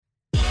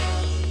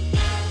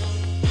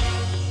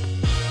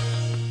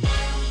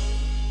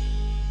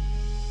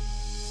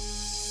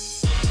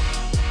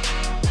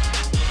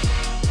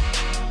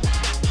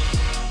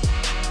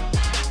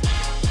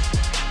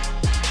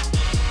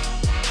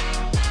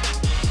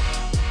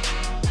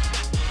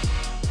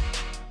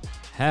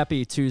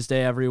Happy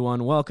Tuesday,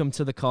 everyone. Welcome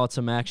to the Call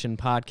to Action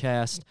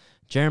podcast.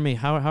 Jeremy,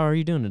 how are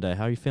you doing today?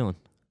 How are you feeling?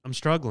 I'm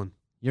struggling.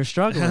 You're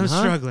struggling, I'm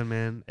huh? struggling,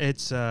 man.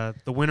 It's the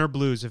winter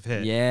blues have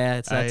hit. Yeah,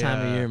 it's that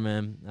time of year,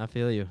 man. I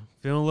feel you.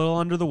 Feeling a little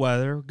under the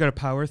weather. Got to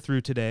power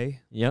through today.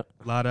 Yep.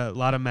 A lot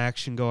of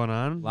action going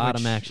on.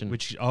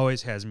 Which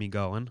always has me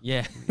going.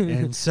 Yeah.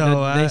 And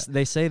so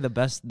they say the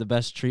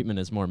best treatment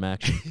is more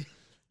action.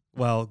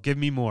 Well, give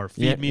me more.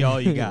 Feed me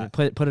all you got.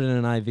 Put it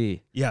in an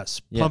IV. Yes,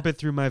 pump it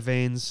through my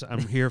veins.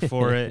 I'm here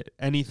for it.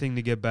 Anything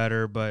to get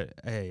better. But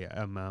hey,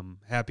 I'm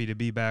happy to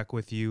be back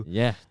with you.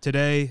 Yeah.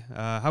 Today,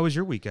 how was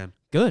your weekend?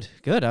 Good.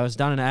 I was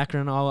down in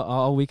Akron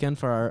all weekend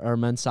for our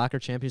men's soccer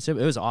championship.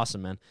 It was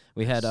awesome, man.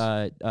 We had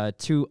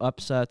two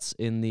upsets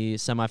in the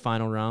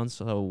semifinal rounds.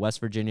 So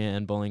West Virginia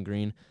and Bowling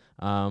Green,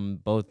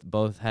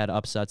 both had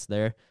upsets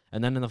there.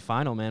 And then in the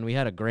final, man, we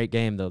had a great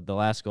game. The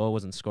last goal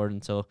wasn't scored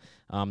until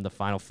the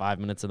final 5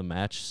 minutes of the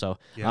match. So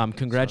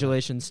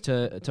congratulations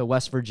to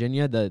West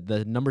Virginia,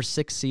 the number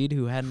 6 seed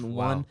who hadn't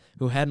won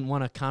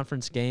a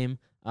conference game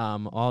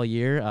all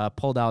year,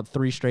 pulled out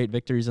 3 straight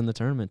victories in the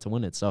tournament to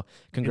win it. So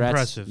congrats.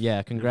 Impressive.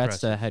 Yeah, congrats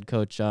to head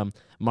coach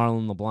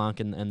Marlon LeBlanc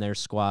and their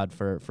squad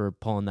for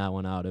pulling that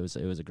one out. It was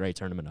a great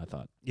tournament, I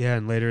thought. Yeah,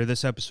 and later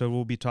this episode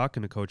we'll be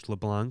talking to Coach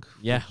LeBlanc.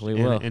 Yeah, we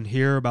will. And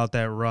hear about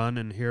that run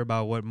and hear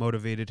about what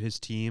motivated his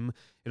team.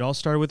 It all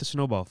started with a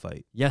snowball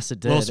fight. Yes, it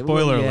did. Little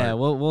spoiler alert. Yeah,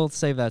 we'll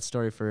save that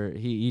story for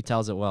he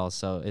tells it well,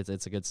 so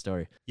it's a good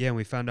story. Yeah, and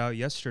we found out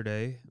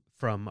yesterday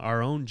from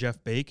our own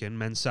Jeff Bacon,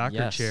 men's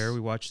soccer chair. We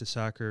watched the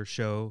soccer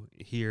show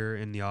here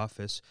in the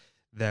office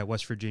that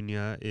West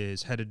Virginia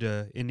is headed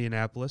to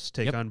Indianapolis,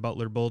 take on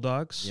Butler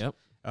Bulldogs. Yep.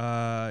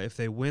 If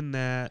they win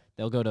that,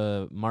 they'll go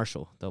to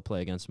Marshall. They'll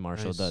play against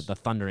Marshall, nice. the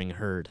Thundering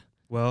Herd.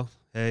 Well,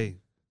 hey,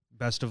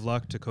 best of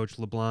luck to Coach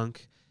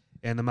LeBlanc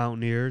and the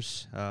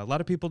Mountaineers. A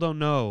lot of people don't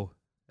know,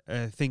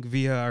 I think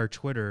via our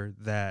Twitter,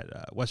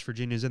 that West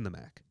Virginia is in the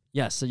MAC.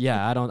 Yes,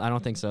 yeah, I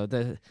don't think so.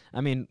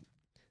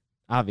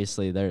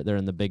 Obviously, they're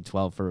in the Big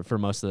 12 for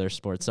most of their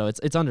sports, so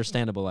it's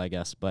understandable, I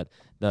guess. But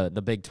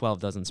the Big 12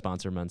 doesn't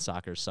sponsor men's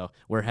soccer, so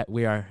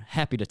we are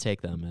happy to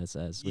take them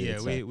as we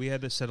would say. we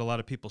had to set a lot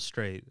of people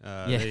straight.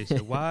 They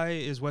said, why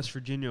is West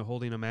Virginia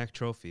holding a MAC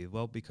trophy?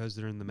 Well, because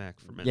they're in the MAC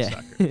for men's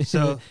soccer.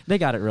 So they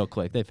got it real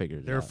quick. They figured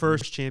it out. Their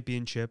first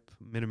championship,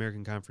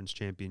 Mid-American Conference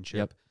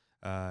championship.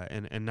 Yep.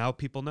 And now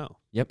people know.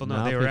 Yep. People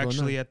know. They were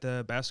actually at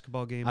the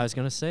basketball game. I was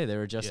gonna say they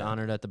were just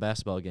honored at the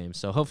basketball game,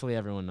 so hopefully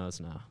everyone knows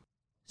now.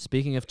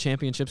 Speaking of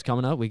championships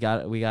coming up, we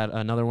got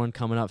another one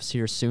coming up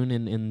here soon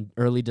in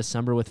early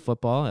December with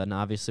football, and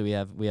obviously we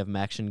have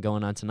MACtion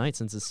going on tonight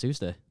since it's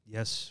Tuesday.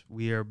 Yes,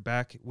 we are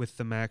back with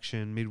the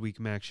MACtion. Midweek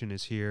MACtion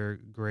is here.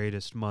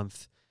 Greatest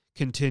month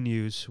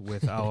continues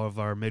with all of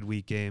our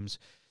midweek games.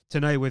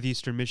 Tonight with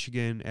Eastern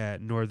Michigan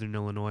at Northern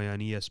Illinois on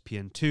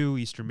ESPN2.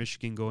 Eastern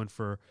Michigan going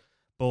for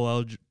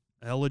bowl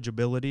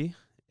eligibility,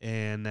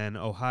 and then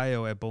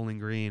Ohio at Bowling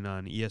Green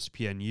on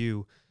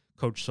ESPNU.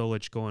 Coach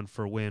Solich going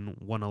for win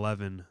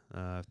 111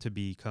 to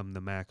become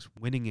the MAC's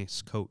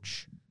winningest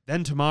coach.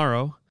 Then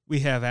tomorrow, we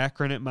have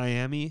Akron at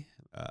Miami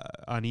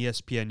on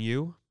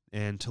ESPNU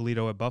and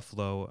Toledo at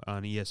Buffalo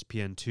on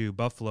ESPN2.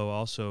 Buffalo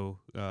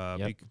also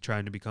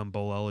trying to become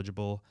bowl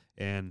eligible.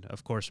 And,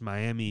 of course,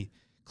 Miami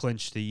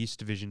clinched the East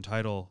Division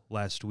title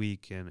last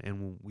week,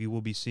 and we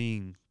will be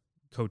seeing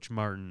Coach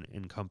Martin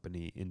and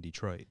company in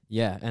Detroit.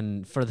 Yeah,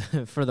 and for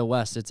the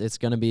West, it's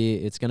gonna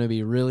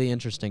be really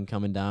interesting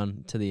coming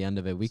down to the end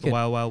of it.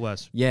 Wild Wild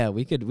West. Yeah,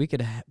 we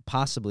could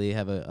possibly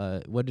have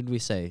a what did we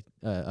say?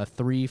 A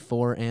 3,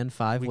 4, and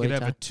 5 way tie. We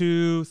could have a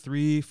 2,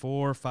 3,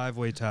 4,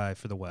 5-way tie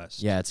for the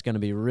West. Yeah, it's gonna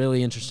be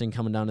really interesting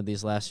coming down to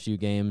these last few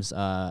games.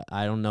 I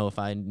don't know if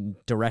I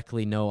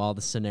directly know all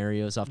the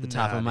scenarios off the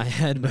top of my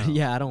head, but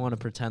I don't want to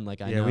pretend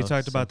like I know. Yeah, we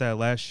talked about that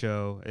last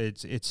show.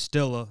 It's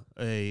still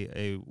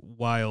a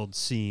wild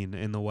scene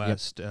in the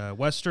West. Yep.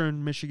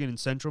 Western Michigan and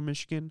Central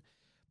Michigan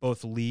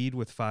both lead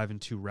with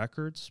 5-2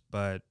 records,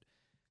 but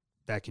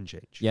that can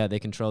change. Yeah, they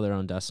control their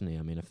own destiny.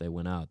 I mean, if they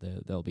win out,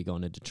 they'll be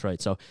going to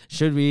Detroit. So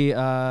should be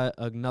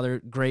another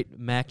great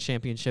MAC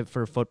championship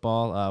for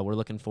football. We're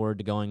looking forward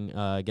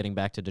to getting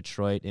back to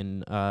Detroit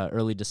in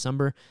early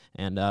December,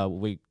 and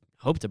we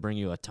hope to bring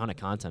you a ton of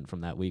content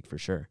from that week for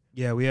sure.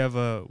 Yeah, we have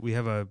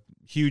a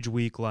huge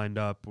week lined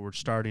up. We're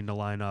starting to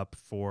line up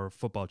for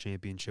football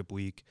championship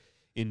week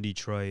in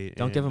Detroit.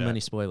 Don't give them any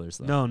spoilers,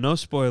 though. No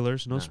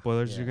spoilers. No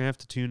spoilers. Yeah. You're going to have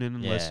to tune in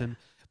and listen.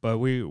 But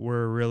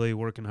we're really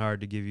working hard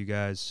to give you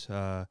guys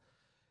the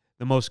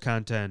most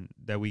content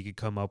that we could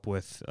come up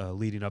with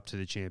leading up to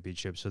the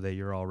championship so that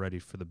you're all ready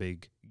for the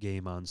big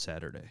game on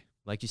Saturday.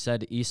 Like you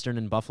said, Eastern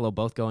and Buffalo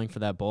both going for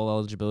that bowl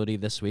eligibility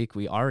this week.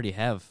 We already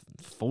have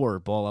 4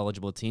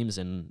 bowl-eligible teams.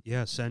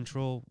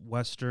 Central,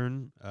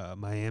 Western,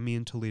 Miami,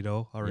 and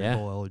Toledo already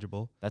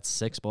bowl-eligible. That's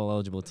 6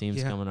 bowl-eligible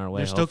teams coming our way.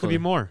 There still could be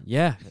more.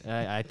 Yeah,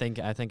 I think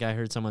I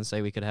heard someone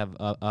say we could have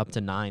up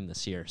to 9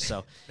 this year.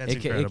 So That's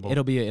incredible.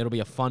 It'll be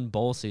a fun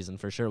bowl season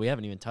for sure. We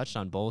haven't even touched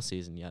on bowl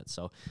season yet,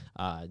 so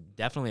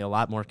definitely a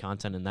lot more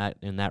content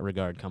in that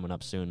regard coming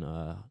up soon.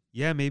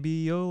 Yeah, maybe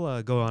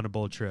you'll go on a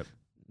bowl trip.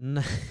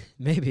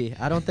 Maybe.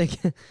 I don't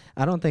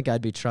think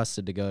I'd be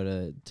trusted to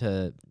go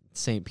to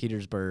St.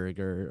 Petersburg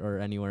or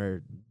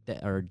anywhere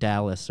or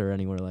Dallas or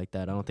anywhere like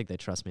that. I don't think they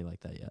trust me like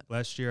that yet.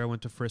 Last year I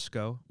went to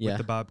Frisco with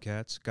the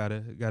Bobcats. Got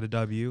a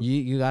W.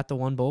 You got the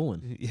one bowl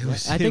win.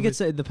 I think it's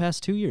the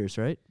past 2 years,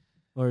 right?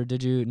 Or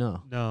did you?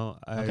 No. No,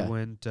 I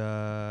went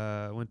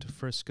to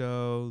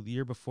Frisco. The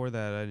year before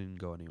that, I didn't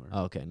go anywhere.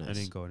 Oh, okay, nice. I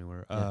didn't go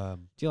anywhere. Yeah.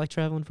 Do you like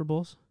traveling for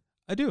bowls?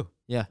 I do.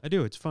 Yeah, I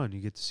do. It's fun. You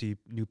get to see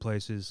new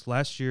places.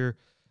 Last year,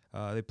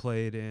 they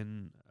played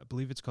in, I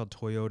believe it's called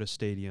Toyota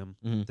Stadium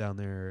down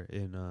there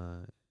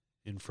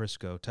in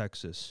Frisco,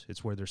 Texas.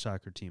 It's where their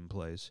soccer team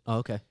plays. Oh,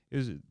 okay. It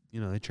was,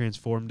 they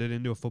transformed it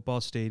into a football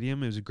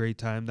stadium. It was a great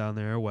time down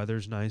there.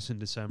 Weather's nice in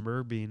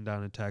December, being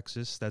down in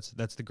Texas. That's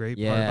the great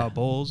part about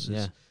bowls.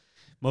 Yeah.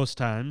 Most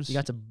times you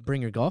got to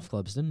bring your golf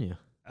clubs, didn't you?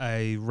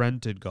 I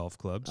rented golf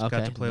clubs. Okay,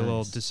 got to play a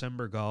little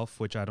December golf,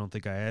 which I don't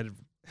think I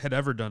had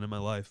ever done in my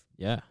life.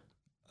 Yeah.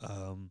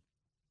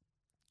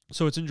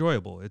 So it's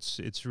enjoyable.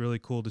 It's really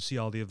cool to see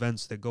all the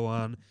events that go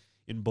on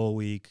in Bowl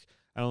Week.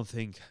 I don't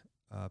think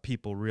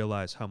people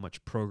realize how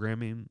much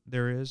programming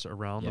there is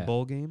around the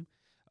bowl game.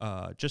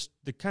 Just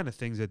the kind of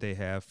things that they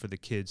have for the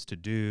kids to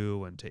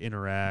do and to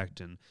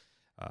interact, and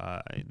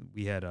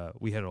we had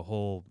a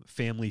whole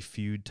Family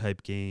Feud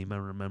type game. I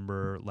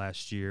remember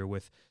last year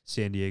with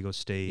San Diego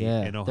State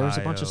and Ohio. There was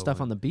a bunch of stuff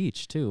on the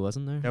beach too,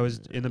 wasn't there? That was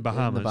in the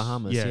Bahamas. In the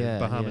Bahamas,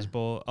 Bahamas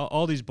Bowl.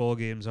 All these bowl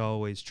games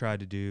always try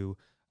to do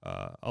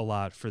a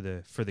lot for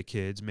the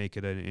kids, make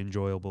it an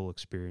enjoyable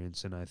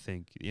experience, and I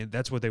think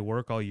that's what they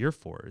work all year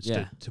for, is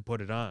to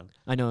put it on.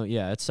 I know,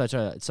 it's such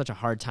a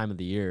hard time of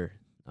the year,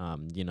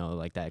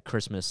 like that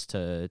Christmas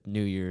to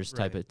New Year's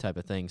type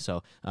of thing.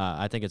 So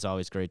I think it's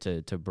always great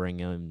to bring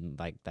in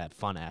like that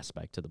fun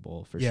aspect to the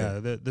bowl for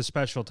sure. Yeah, the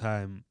special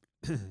time,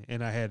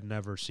 and I had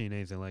never seen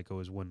anything like it,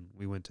 was when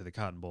we went to the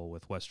Cotton Bowl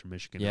with Western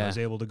Michigan. Yeah. I was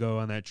able to go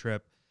on that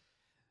trip.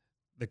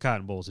 The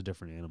Cotton Bowl is a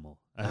different animal.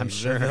 I'm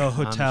sure. The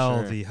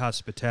hotel, the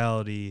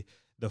hospitality,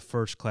 the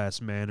first-class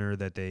manner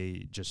that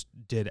they just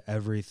did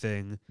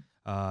everything.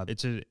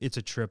 It's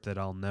a trip that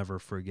I'll never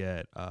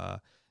forget.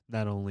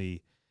 Not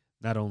only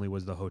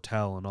was the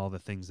hotel and all the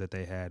things that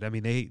they had. I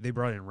mean, they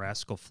brought in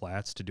Rascal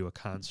Flatts to do a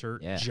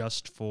concert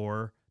just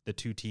for the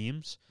two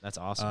teams. That's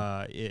awesome.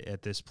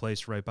 At this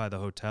place right by the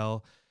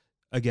hotel.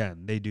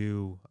 Again, they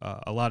do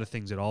a lot of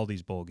things at all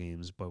these bowl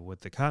games, but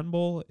with the Cotton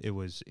Bowl, it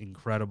was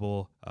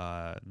incredible.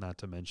 Not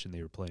to mention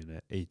they were playing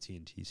at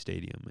AT&T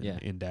Stadium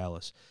in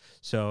Dallas.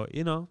 So,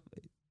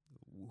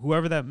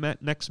 whoever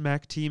that next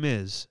MAC team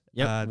is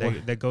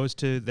that goes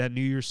to that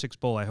New Year's Six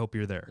Bowl, I hope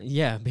you're there.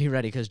 Yeah, be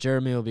ready, because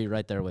Jeremy will be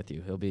right there with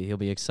you. He'll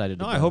be excited.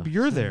 No, I hope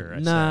you're there.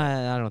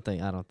 Nah, I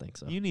don't think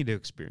so. You need to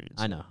experience.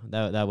 I know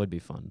that would be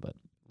fun, but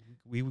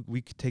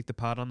we could take the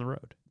pod on the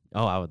road.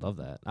 Oh, I would love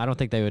that. I don't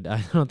think they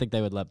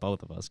would let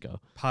both of us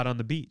go. Pot on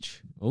the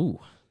beach. Ooh,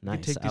 nice. We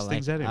could take these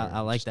things anywhere. I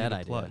like that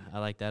idea. I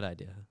like that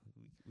idea.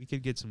 We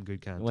could get some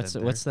good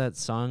content. What's that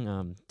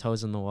song?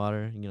 Toes in the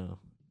Water.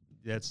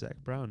 That's Zach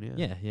Brown.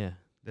 Yeah.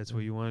 That's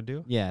what you want to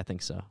do? Yeah, I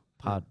think so.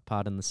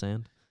 Pod in the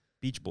sand.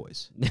 Beach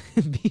Boys.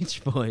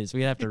 Beach Boys.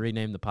 We have to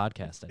rename the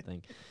podcast, I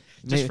think.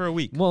 Just for a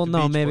week. Well,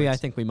 no, maybe Boys. I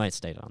think we might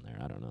stay on there.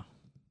 I don't know.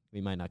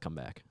 We might not come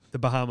back. The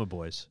Bahama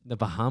Boys. The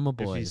Bahama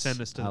Boys. If you send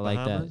us to the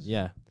Bahamas. Bahamas. That.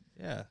 Yeah.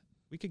 Yeah,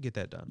 we could get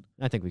that done.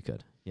 I think we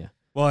could. Yeah.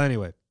 Well,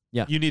 anyway.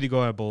 Yeah. You need to go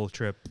on a bowl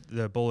trip.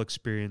 The bowl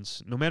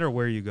experience, no matter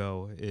where you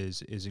go,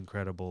 is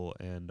incredible.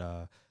 And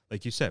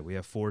like you said, we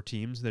have 4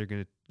 teams that are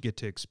going to get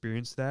to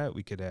experience that.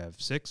 We could have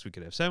 6, we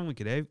could have 7, we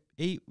could have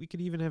 8, we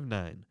could even have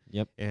 9.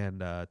 Yep. And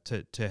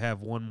to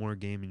have one more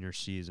game in your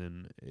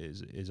season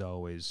is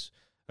always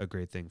a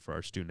great thing for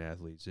our student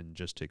athletes, and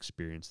just to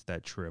experience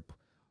that trip.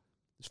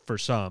 For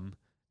some,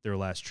 their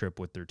last trip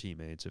with their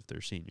teammates if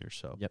they're seniors.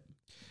 So. Yep.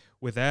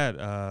 With that,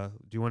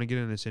 do you want to get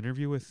in this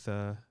interview with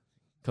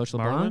Coach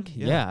Marlon? LeBlanc?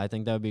 Yeah, I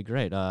think that would be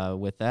great.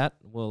 With that,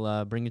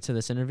 we'll bring you to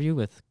this interview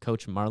with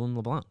Coach Marlon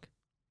LeBlanc.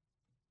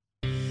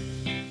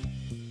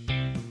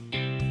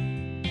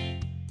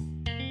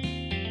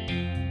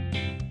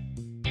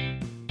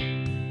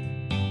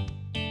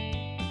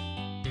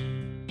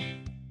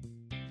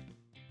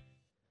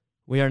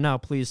 We are now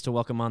pleased to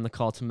welcome on the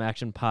Call to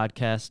Action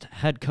podcast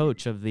head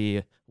coach of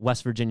the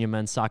West Virginia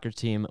men's soccer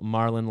team,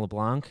 Marlon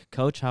LeBlanc.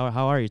 Coach, how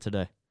are you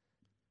today?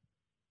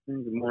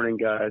 Good morning,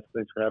 guys.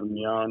 Thanks for having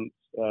me on.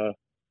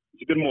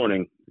 It's a good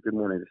morning. It's a good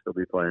morning to still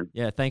be playing.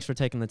 Yeah, thanks for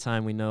taking the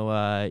time. We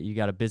know you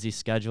got a busy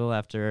schedule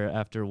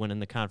after winning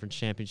the conference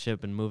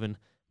championship and moving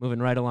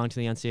right along to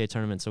the NCAA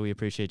tournament, so we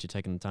appreciate you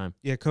taking the time.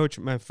 Yeah, Coach,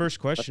 my first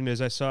question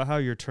is, I saw how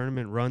your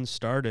tournament run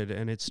started,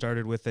 and it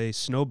started with a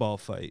snowball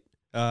fight.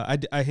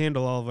 I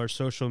handle all of our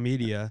social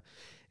media,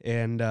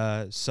 and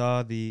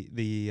saw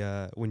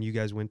the when you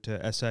guys went to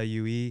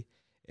SIUE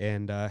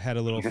and had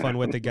a little fun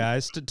with the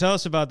guys. Tell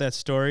us about that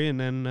story, and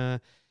then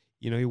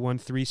you won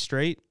 3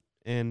 straight,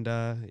 and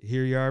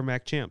here you are,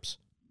 MAC champs.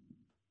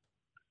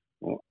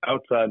 Well,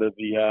 outside of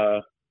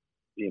the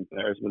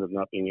embarrassment of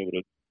not being able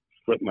to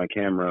flip my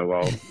camera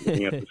while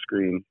looking at the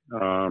screen,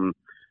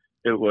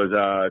 it was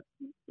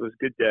was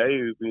a good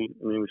day.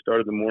 We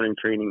started the morning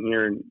training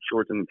here in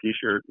shorts and a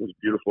t-shirt. It was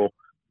beautiful.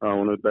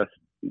 One of the best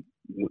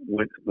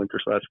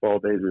winter/fall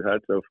days we've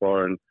had so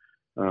far. And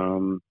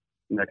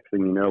next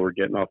thing you know, we're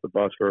getting off the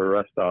bus for a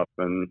rest stop,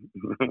 and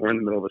we're in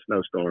the middle of a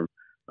snowstorm.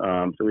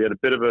 So we had a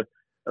bit of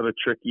a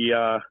tricky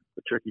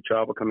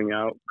travel coming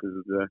out because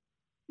of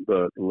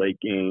the late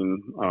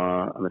game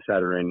on a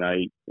Saturday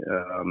night,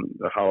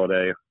 the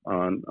holiday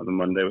on the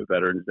Monday with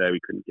Veterans Day. We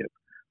couldn't get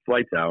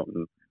flights out,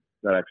 and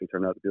that actually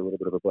turned out to be a little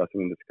bit of a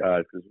blessing in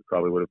disguise because we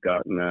probably would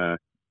have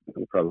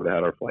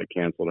had our flight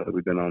canceled had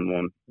we been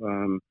on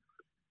one.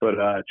 But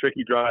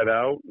tricky drive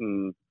out,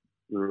 and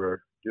we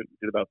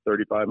did about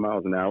 35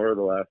 miles an hour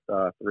the last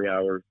 3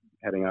 hours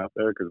heading out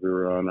there because we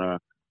were on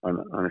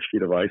a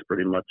sheet of ice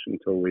pretty much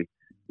until we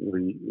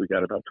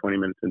got about 20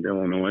 minutes into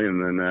Illinois,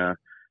 and then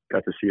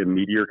got to see a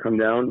meteor come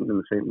down in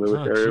the St.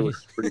 Louis area, which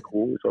was pretty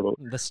cool. We saw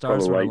the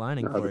stars were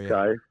aligning for the you.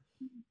 Sky.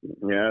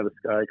 Yeah, the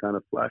sky kind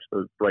of flashed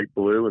those bright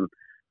blue, and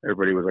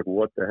everybody was like,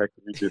 "What the heck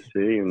did we just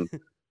see?" And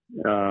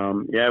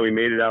we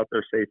made it out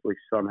there safely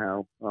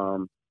somehow.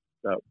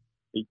 About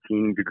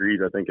 18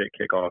 degrees, I think, at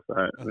kickoff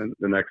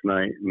the next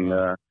night, and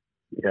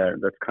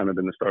that's kind of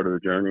been the start of the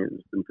journey.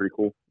 It's been pretty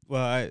cool.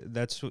 Well,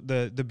 that's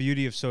the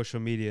beauty of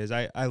social media is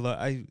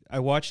I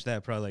watched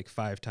that probably like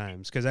 5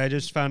 times because I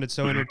just found it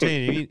so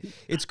entertaining. I mean,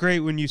 it's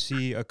great when you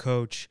see a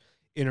coach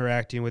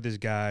interacting with his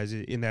guys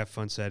in that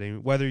fun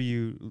setting, whether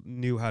you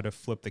knew how to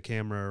flip the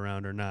camera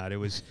around or not. It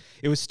was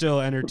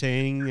still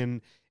entertaining,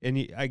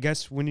 and I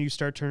guess when you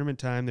start tournament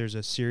time, there's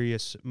a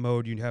serious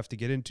mode you have to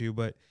get into,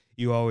 but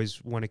you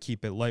always want to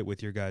keep it light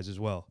with your guys as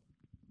well.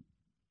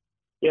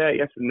 Yeah,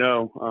 yes and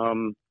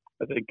no.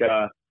 I think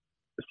the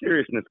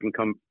seriousness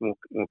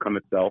will come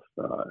itself.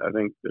 I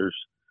think there's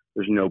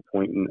no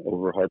point in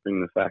over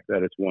harping the fact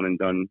that it's one and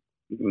done,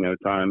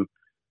 time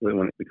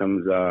when it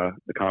becomes the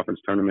conference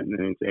tournament and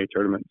the NCAA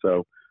tournament.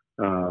 So,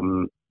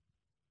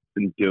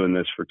 been doing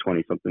this for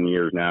 20 something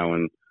years now,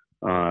 and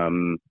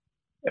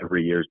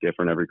every year is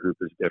different. Every group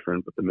is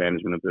different, but the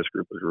management of this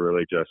group was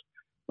really just,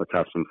 let's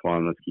have some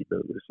fun. Let's keep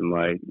it loose and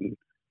light. And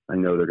I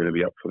know they're going to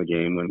be up for the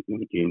game when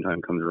the game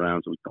time comes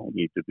around, so we don't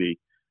need to be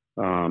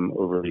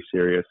overly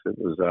serious. This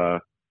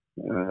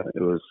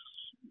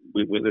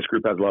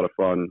group has a lot of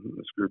fun.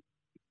 This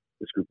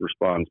group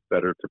responds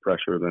better to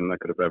pressure than I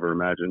could have ever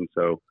imagined.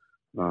 So,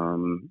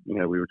 we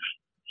were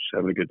just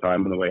having a good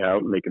time on the way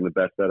out and making the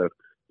best out of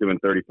doing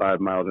 35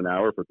 miles an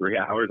hour for 3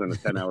 hours and a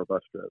 10-hour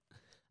bus trip.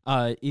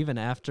 Even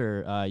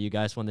after you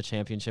guys won the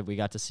championship, we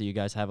got to see you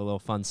guys have a little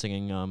fun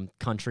singing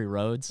 "Country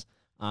Roads"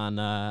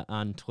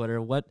 on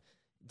Twitter. What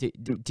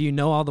do you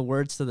know all the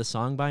words to the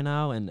song by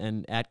now?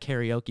 And at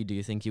karaoke, do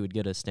you think you would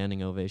get a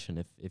standing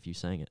ovation if you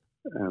sang it?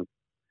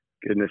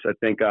 Goodness, I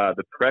think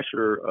the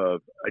pressure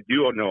of – I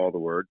do know all the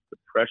words. The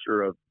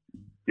pressure of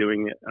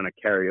doing it on a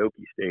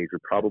karaoke stage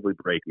would probably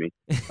break me.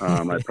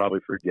 I'd probably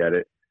forget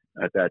it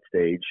at that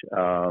stage.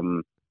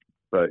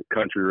 But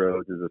Country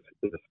Roads is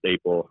a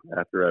staple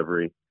after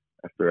every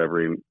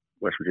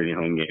West Virginia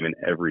home game in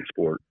every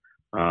sport.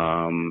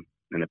 And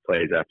it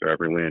plays after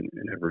every win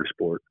in every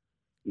sport.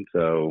 And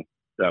so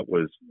that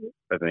was,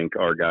 I think,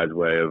 our guys'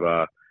 way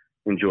of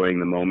enjoying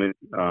the moment.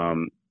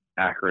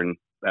 Akron,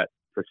 that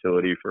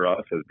facility for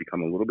us, has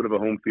become a little bit of a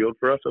home field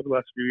for us over the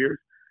last few years.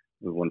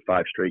 We've won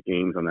 5 straight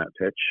games on that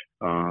pitch.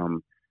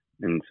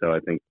 And so I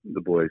think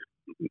the boys,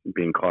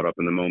 being caught up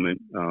in the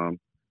moment,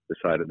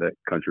 decided that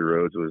Country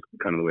Roads was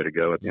kind of the way to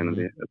go at the end of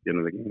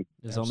the game.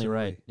 It's only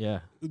right,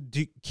 yeah.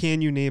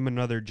 Can you name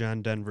another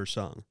John Denver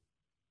song?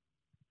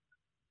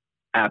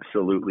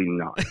 Absolutely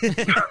not.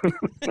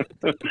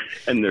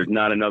 And there's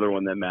not another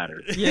one that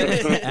matters.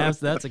 Yeah,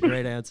 that's a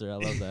great answer. I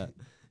love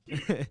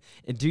that.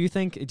 Do you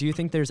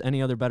think there's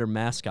any other better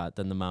mascot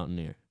than the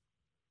Mountaineer?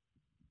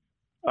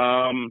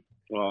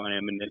 Well, I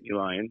am a Nittany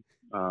Lion.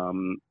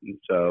 And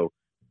so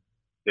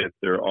if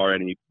there are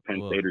any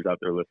Penn Staters out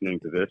there listening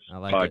to this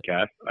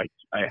podcast,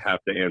 I have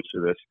to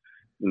answer this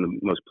in the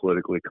most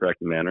politically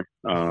correct manner.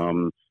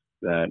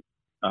 That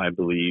I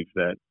believe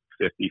that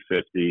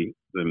 50-50,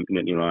 the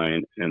Nittany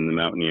Lion and the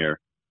Mountaineer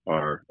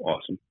are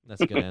awesome.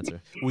 That's a good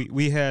answer.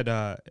 We had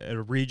a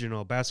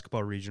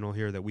basketball regional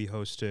here that we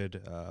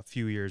hosted a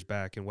few years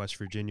back, and West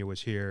Virginia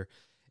was here.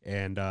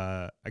 And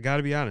I got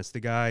to be honest, the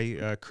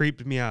guy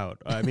creeped me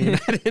out. I mean,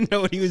 I didn't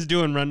know what he was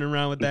doing running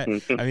around with that.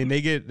 I mean,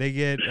 they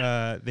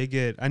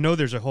get. I know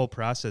there's a whole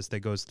process that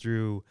goes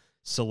through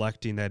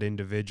selecting that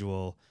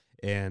individual,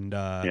 and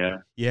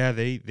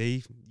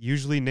they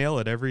usually nail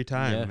it every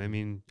time. Yeah. I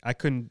mean, I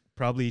couldn't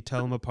probably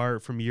tell them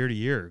apart from year to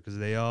year because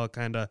they all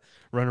kind of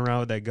run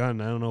around with that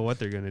gun. I don't know what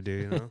they're gonna do.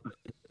 You know.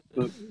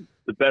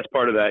 The best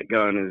part of that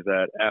gun is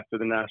that after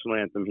the national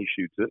anthem, he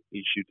shoots it.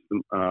 He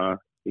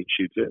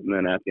shoots it, and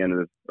then at the end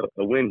of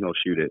the win, he'll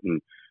shoot it.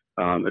 And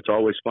it's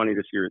always funny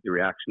to see the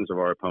reactions of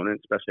our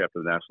opponents, especially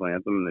after the national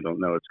anthem, and they don't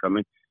know it's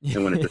coming.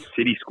 And when it's a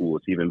city school,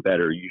 it's even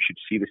better. You should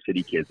see the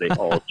city kids; they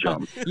all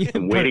jump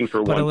and waiting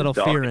for one a little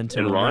to fear into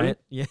and them, run. Right?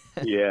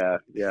 Yeah.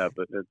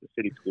 But the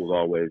city school's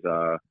always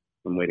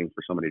I'm waiting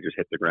for somebody to just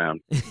hit the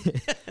ground.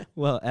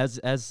 Well,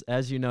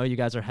 as you know, you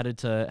guys are headed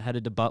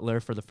to Butler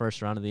for the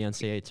first round of the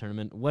NCAA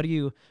tournament. What do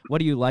you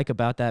like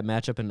about that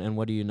matchup, and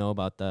what do you know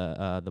about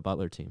the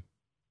Butler team?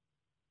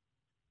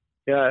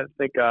 Yeah, I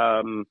think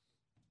the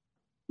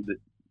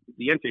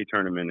NCAA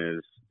tournament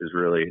is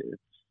really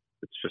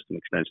it's just an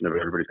extension of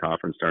everybody's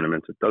conference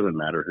tournaments. It doesn't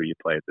matter who you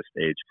play at this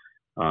stage.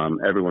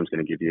 Everyone's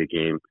going to give you a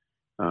game.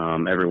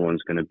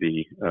 Everyone's going to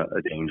be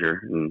a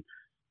danger, and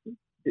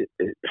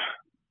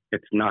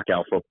it's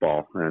knockout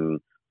football, and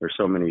there's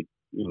so many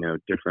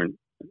different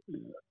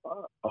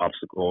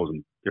obstacles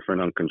and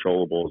different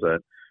uncontrollables that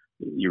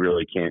you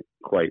really can't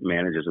quite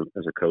manage as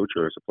a coach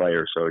or as a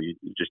player. So you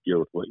just deal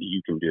with what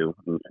you can do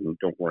and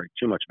don't worry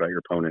too much about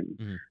your opponent.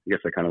 Mm-hmm. I guess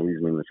that kind of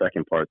leads me in the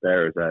second part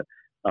there is that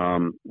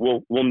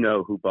we'll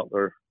know who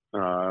Butler,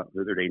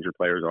 who their danger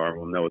players are.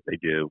 We'll know what they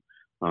do.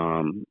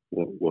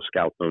 We'll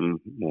scout them.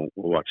 We'll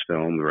watch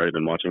film. We've already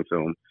been watching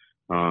film.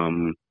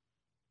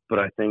 But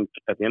I think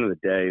at the end of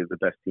the day, the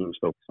best teams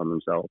focus on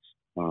themselves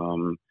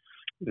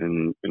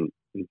and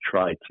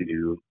try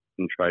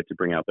to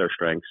bring out their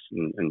strengths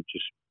and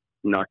just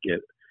not get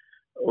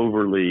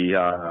overly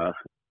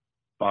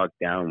bogged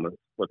down with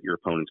what your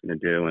opponent's going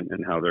to do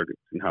and how they're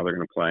going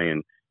to play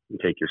and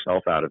take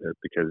yourself out of it,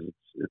 because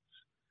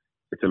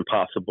it's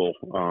impossible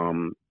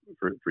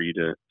for you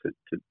to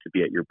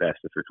be at your best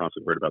if you're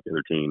constantly worried about the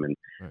other team. And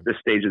right. This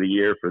stage of the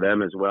year for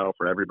them as well,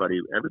 for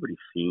everybody's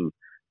seen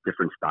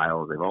different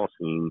styles. They've all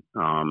seen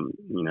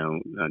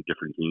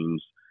different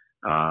teams.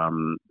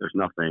 There's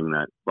nothing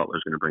that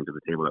Butler's going to bring to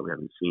the table that we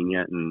haven't seen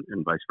yet,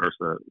 and vice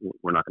versa.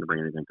 We're not going to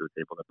bring anything to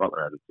the table that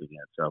Butler hasn't seen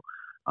yet. So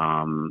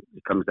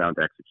it comes down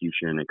to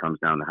execution. It comes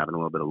down to having a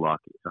little bit of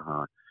luck. It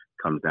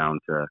comes down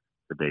to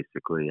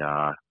basically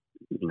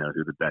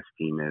who the best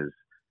team is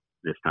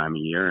this time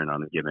of year, and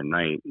on a given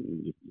night,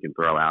 you can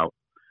throw out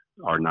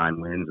our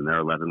 9 wins and their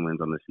 11 wins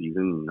on the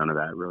season. None of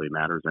that really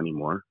matters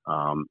anymore.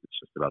 It's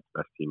just about the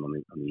best team on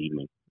the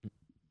evening.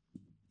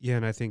 Yeah,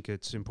 and I think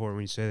it's important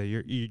when you say that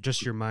you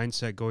just your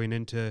mindset going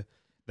into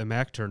the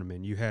MAC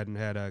tournament. You hadn't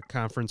had a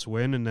conference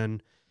win, and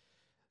then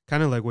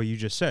kind of like what you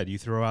just said, you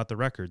throw out the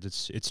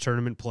records. It's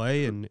tournament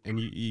play, and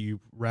you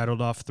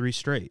rattled off 3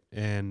 straight.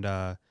 And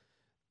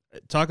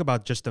talk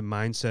about just the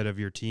mindset of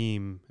your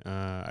team.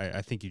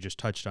 I think you just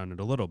touched on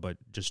it a little, but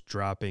just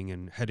dropping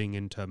and heading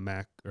into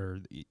MAC or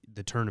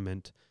the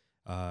tournament,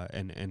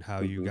 and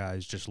how you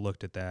guys just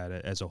looked at that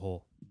as a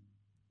whole.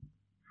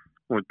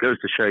 Well, it goes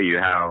to show you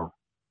how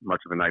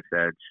much of a knife's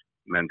edge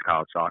men's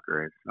college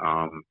soccer is,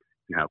 and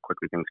how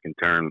quickly things can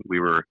turn.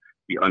 We were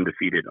the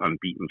undefeated,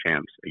 unbeaten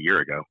champs a year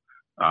ago,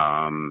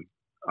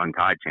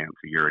 untied champs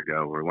a year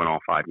ago. We won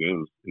all 5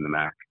 games in the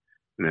MAC,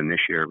 and then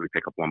this year we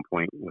pick up 1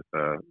 point with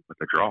a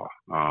draw.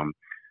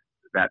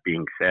 That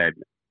being said,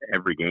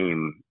 every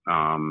game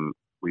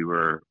we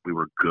were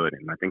good,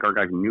 and I think our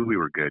guys knew we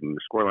were good, and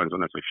the scorelines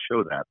don't necessarily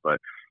show that, but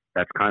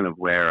that's kind of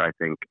where I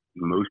think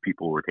most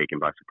people were taken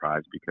by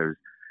surprise, because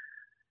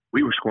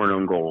we were scoring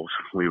own goals.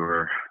 We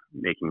were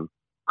making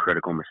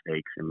critical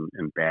mistakes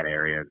in bad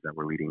areas that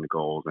were leading to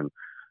goals, and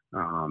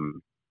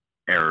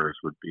errors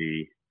would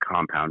be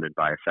compounded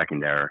by a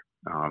second error.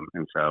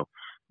 And so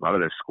a lot of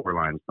those score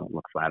lines don't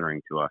look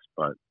flattering to us,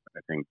 but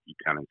I think deep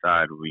down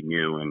inside we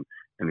knew, and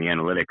the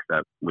analytics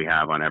that we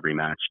have on every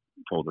match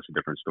told us a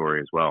different story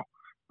as well.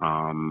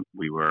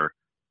 We were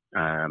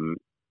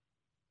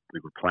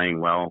playing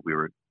well. We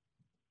were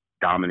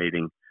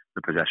dominating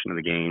the possession of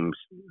the games.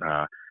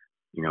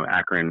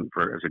 Akron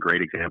is a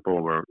great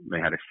example where they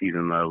had a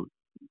season low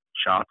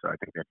shots. I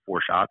think they had 4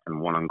 shots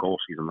and 1 on goal,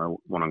 season low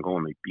 1 on goal,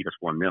 and they beat us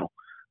 1-0.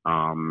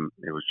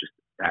 It was just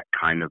that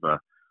kind of a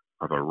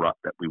rut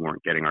that we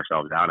weren't getting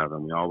ourselves out of,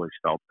 and we always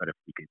felt that if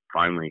we could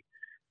finally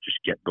just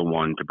get the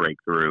one to break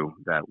through,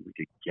 that we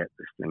could get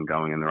this thing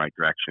going in the right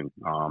direction.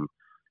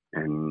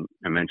 And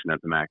I mentioned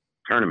at the MAC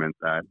tournament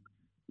that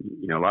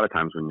a lot of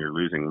times when you're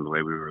losing the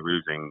way we were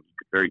losing, you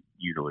could very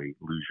easily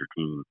lose your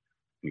team.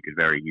 You could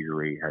very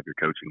easily have your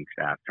coaching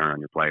staff turn on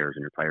your players,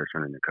 and your players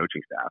turn on your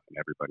coaching staff, and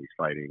everybody's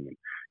fighting, and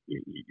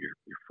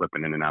you're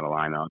flipping in and out of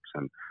lineups.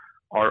 And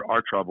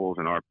our troubles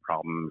and our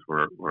problems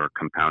were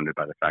compounded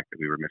by the fact that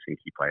we were missing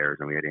key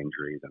players and we had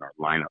injuries, and our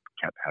lineup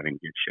kept having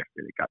to get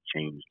shifted. It got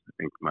changed. I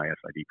think my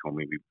SID told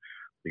me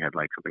we had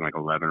something like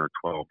 11 or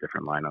 12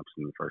 different lineups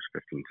in the first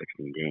 15,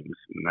 16 games,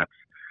 and that's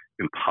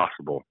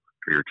impossible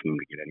for your team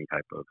to get any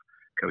type of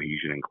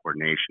cohesion and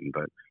coordination.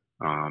 But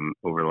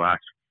over the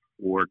last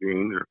 4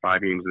 games or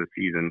 5 games of the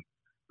season,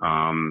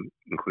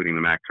 including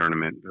the MAC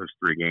tournament, those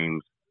 3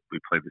 games, we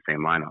played the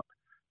same lineup.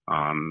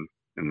 And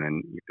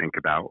then you think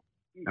about,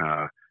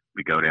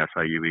 we go to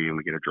SIUE and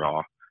we get a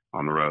draw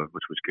on the road,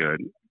 which was good.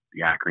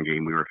 The Akron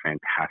game, we were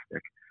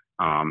fantastic,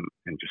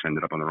 and just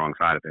ended up on the wrong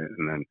side of it.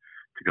 And then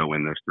to go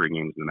win those 3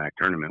 games in the MAC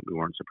tournament, we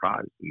weren't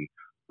surprised. And,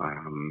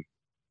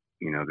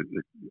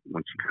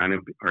 once you kind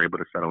of are able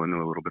to settle into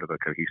a little bit of a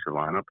cohesive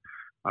lineup,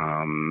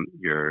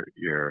 your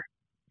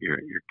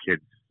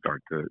kids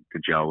start to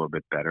gel a little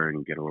bit better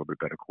and get a little bit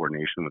better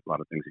coordination with a lot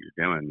of things that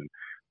you're doing. And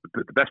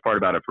the best part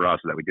about it for us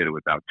is that we did it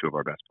without 2 of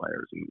our best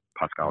players, and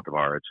Pascal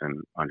Tavares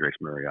and Andres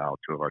Muriel,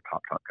 2 of our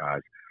top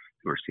guys.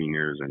 who are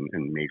seniors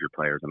and major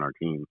players on our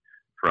team,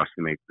 for us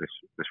to make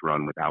this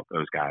run without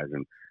those guys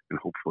and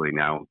hopefully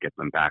now get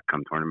them back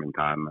come tournament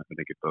time. I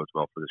think it bodes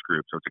well for this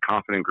group. So it's a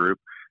confident group.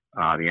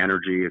 The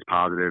energy is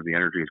positive. The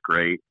energy is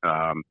great.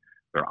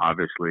 They're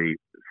obviously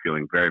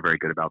feeling very, very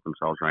good about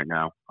themselves right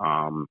now.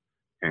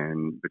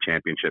 And the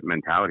championship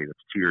mentality.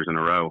 That's 2 years in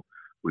a row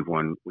we've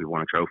won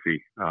a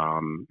trophy.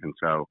 And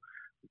so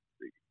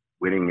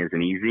winning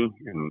isn't easy,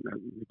 and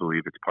we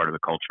believe it's part of the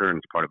culture and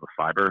it's part of the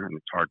fiber, and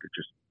it's hard to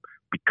just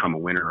become a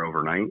winner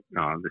overnight.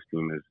 This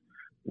team has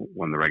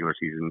won the regular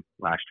season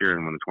last year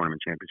and won the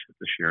tournament championship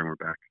this year, and we're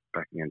back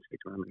in the state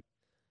tournament.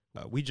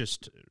 We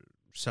just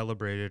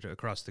celebrated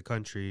across the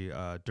country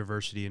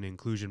Diversity and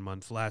Inclusion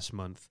Month last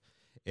month,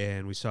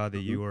 and we saw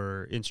that you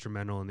were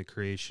instrumental in the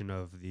creation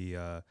of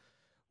the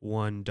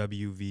One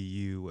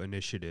WVU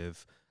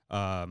initiative,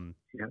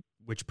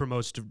 which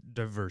promotes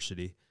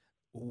diversity.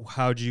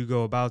 How do you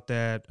go about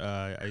that?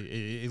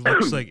 It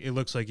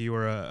looks like you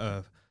were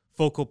a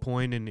focal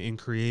point in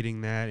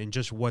creating that, and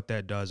just what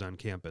that does on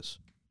campus.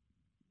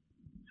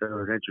 So it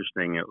was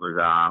interesting. It was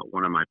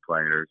one of my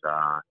players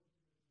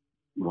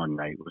one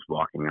night was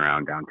walking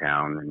around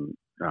downtown,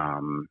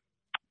 and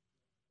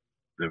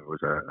there was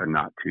a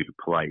not too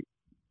polite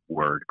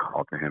word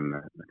called to him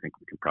that I think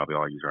we can probably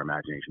all use our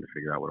imagination to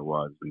figure out what it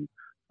was. And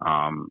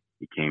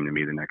he came to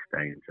me the next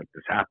day and said,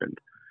 "This happened."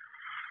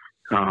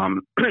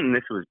 And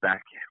this was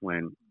back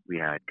when we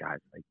had guys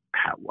like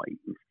Pat White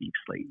and Steve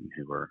Slayton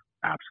who were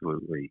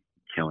absolutely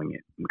killing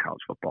it in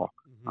college football.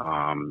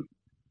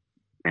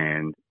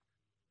 And,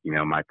 you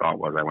know, my thought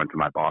was, I went to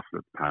my boss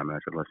at the time and I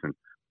said, "Listen,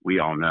 we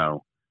all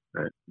know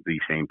that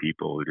these same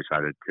people who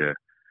decided to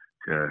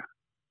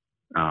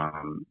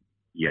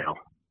yell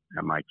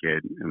at my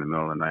kid in the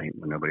middle of the night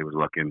when nobody was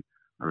looking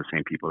are the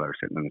same people that are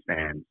sitting in the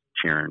stands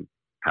cheering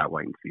Pat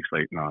White and Steve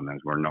Slayton on as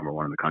we're number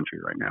one in the country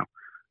right now."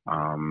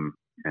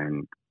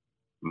 And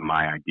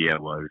my idea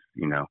was,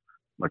 you know,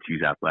 let's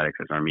use athletics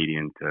as our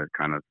medium to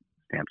kind of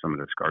stamp some of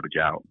this garbage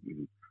out.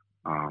 And,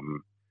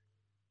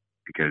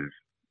 because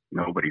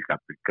nobody's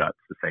got the guts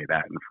to say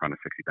that in front of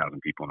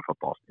 60,000 people in a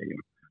football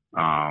stadium,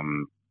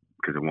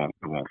 because it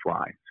won't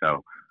fly.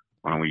 So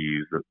why don't we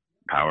use the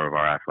power of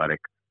our athletic,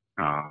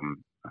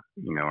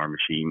 you know, our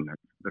machine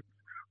that's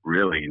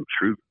really in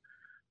truth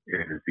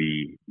is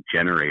the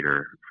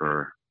generator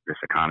for this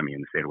economy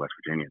in the state of West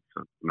Virginia.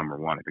 So number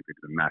one, I think they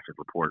did a massive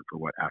report for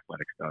what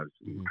athletics does,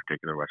 in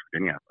particular West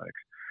Virginia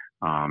athletics,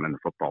 and the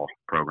football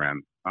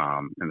program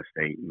in the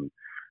state. And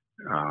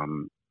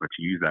but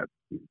to use that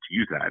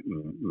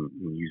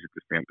and use it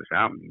to stamp this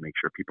out and make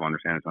sure people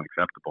understand it's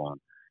unacceptable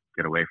and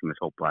get away from this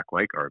whole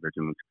black-white garbage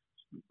and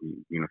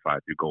unified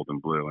through gold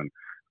and blue. And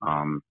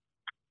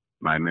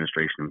my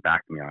administration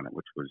backed me on it,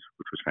 which was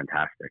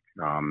fantastic.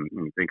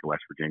 When you think of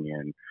West Virginia,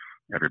 and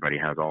everybody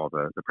has all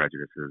the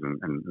prejudices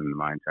and the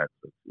mindsets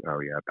of, oh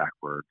yeah,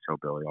 backwards,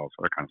 hillbilly, all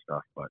sort of kind of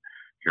stuff. But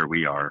here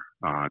we are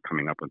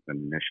coming up with an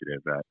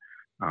initiative that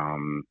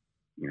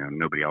you know,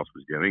 nobody else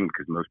was doing,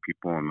 because most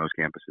people and most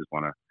campuses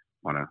want to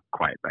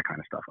quiet that kind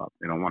of stuff up.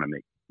 They don't want to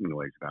make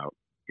noise about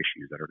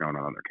issues that are going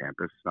on their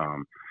campus.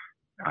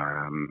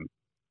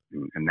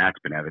 And that's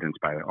been evidenced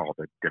by all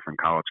the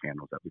different college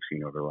scandals that we've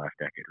seen over the last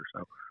decade or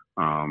so.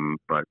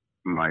 But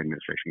my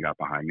administration got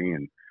behind me,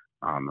 and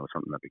it was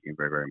something that became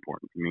very, very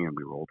important to me, and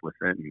we rolled with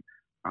it. And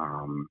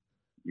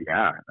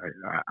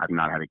I've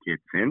not had a kid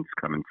since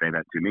come and say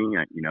that to me.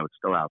 You know, it's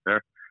still out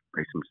there.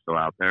 Racism is still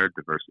out there.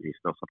 Diversity is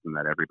still something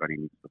that everybody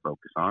needs to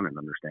focus on and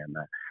understand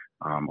that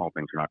all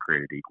things are not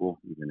created equal,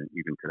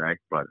 even today.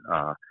 But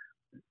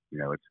you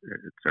know, it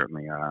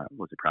certainly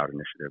was a proud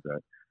initiative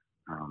that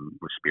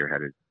was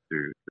spearheaded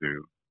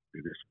through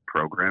this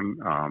program,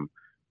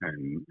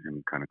 and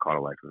kind of caught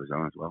a life of his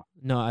own as well.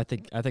 No, I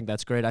think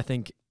that's great. I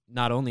think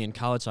not only in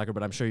college soccer,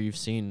 but I'm sure you've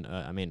seen,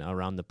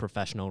 around the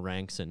professional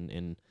ranks and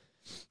in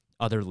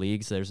other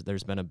leagues,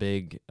 there's been a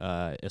big,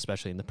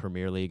 especially in the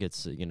Premier League,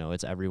 it's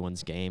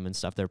everyone's game and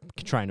stuff. They're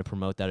trying to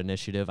promote that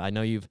initiative. I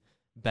know you've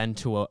been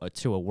to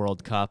a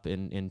World Cup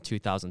in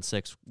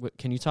 2006.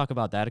 Can you talk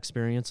about that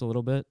experience a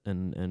little bit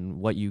and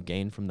what you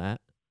gained from that?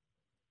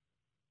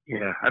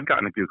 Yeah, I've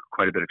gotten to do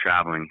quite a bit of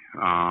traveling.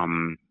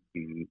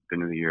 Been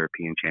to the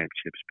European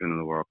Championships, been to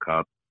the World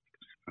Cup,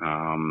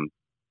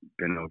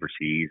 been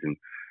overseas, and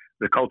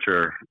the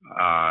culture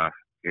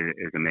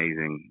is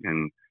amazing.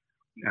 And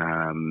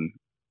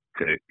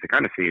to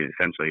kind of see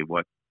essentially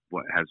what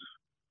has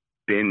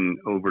been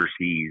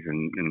overseas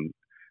and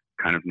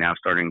kind of now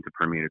starting to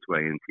permeate its way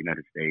into the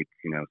United States.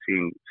 You know,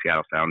 seeing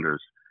Seattle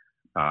Sounders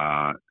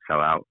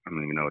sell out. I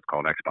don't even know it's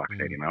called Xbox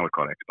Stadium. I always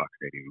call it Xbox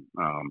Stadium.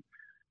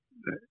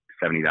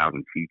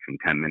 70,000 seats in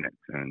 10 minutes,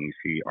 and you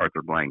see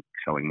Arthur Blank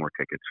selling more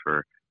tickets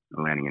for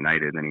Atlanta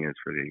United than he is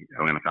for the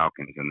Atlanta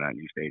Falcons in that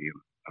new stadium.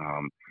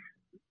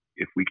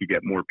 If we could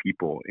get more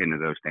people into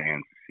those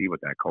stands to see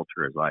what that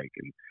culture is like,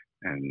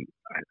 and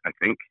I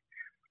think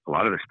a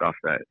lot of the stuff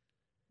that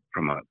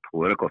from a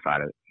political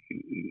side of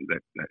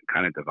that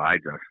kind of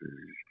divides us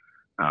is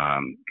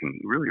can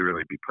really,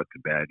 really be put to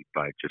bed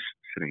by just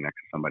sitting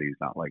next to somebody who's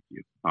not like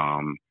you.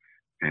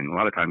 And a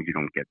lot of times you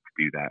don't get to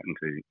do that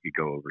until you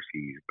go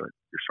overseas, but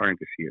you're starting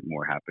to see it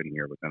more happen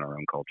here within our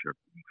own culture.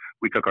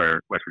 We took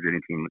our West Virginia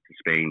team to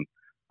Spain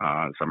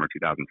summer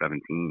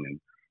 2017, and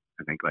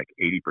I think like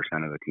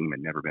 80% of the team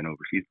had never been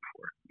overseas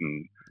before.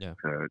 And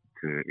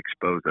to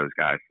expose those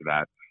guys to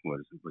that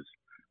was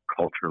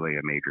culturally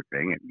a major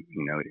thing. And,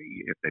 you know,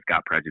 if they've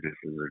got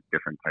prejudices or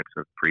different types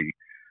of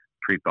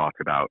pre-thoughts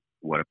about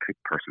what a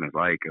person is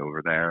like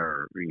over there,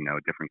 or, you know,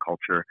 a different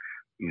culture,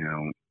 you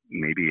know,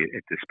 maybe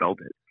it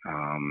dispelled it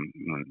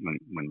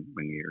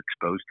when you're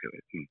exposed to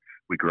it. And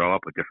we grow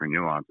up with different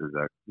nuances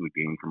that we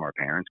gain from our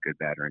parents, good,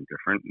 bad, or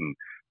indifferent, and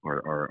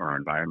or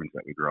environments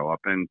that we grow up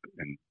in,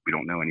 and we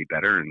don't know any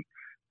better. And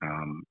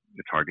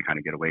it's hard to kind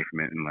of get away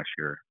from it unless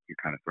you're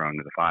kind of thrown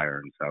to the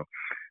fire. And so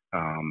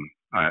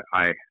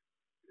I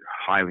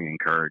highly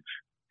encourage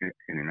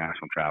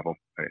international travel.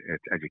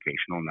 It's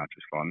educational, not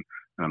just fun.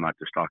 And I'm not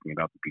just talking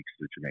about the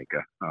beaches of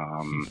Jamaica.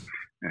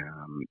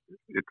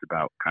 It's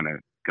about kind of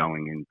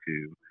going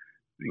into,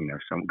 you know,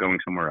 going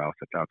somewhere else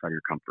that's outside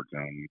your comfort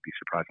zone. You'd be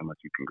surprised how much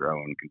you can grow,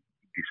 and you'd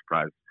be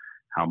surprised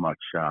how much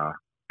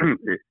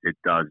it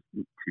does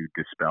to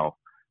dispel,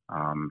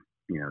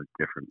 you know,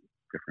 different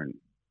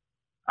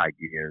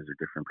ideas or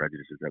different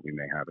prejudices that we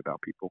may have about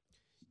people.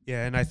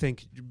 Yeah, and I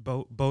think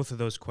both of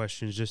those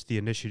questions, just the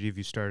initiative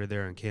you started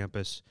there on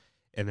campus,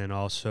 and then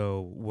also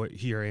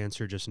what your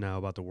answer just now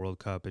about the World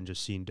Cup and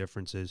just seeing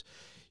differences,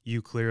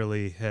 you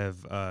clearly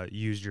have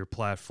used your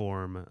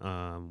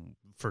platform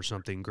for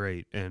something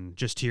great. And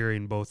just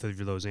hearing both of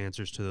those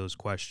answers to those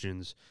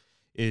questions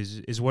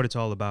is what it's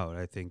all about.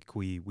 I think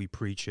we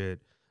preach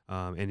it,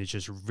 and it's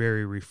just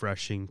very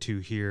refreshing to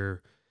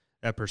hear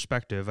that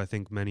perspective. I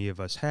think many of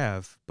us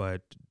have,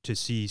 but to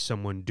see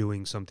someone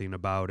doing something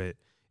about it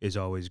is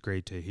always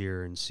great to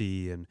hear and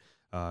see. And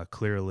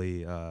clearly,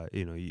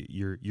 you know,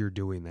 you're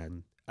doing that.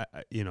 And,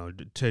 you know,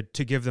 to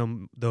give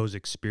them those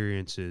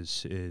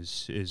experiences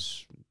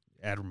is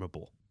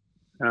admirable.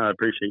 I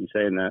appreciate you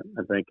saying that.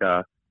 I think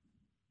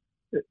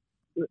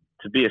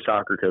to be a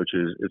soccer coach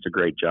it's a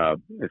great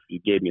job. If you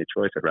gave me a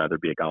choice, I'd rather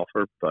be a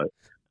golfer, but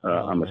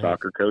I'm a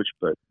soccer coach.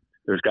 But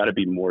there's got to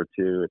be more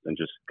to it than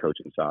just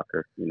coaching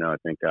soccer. You know, I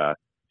think if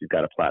you've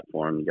got a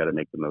platform, you got to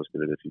make the most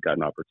of it. If you've got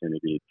an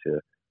opportunity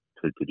to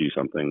do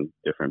something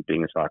different,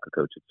 being a soccer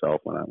coach itself,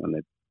 when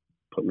they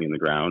put me in the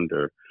ground,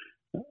 or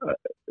it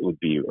would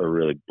be a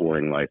really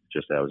boring life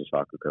just as a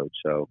soccer coach.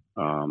 So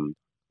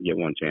you get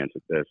one chance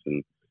at this,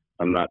 and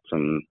I'm not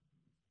some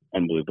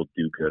unbelievable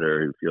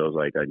do-gooder who feels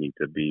like I need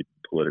to be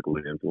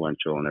politically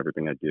influential in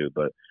everything I do,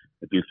 but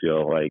I do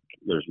feel like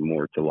there's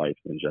more to life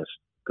than just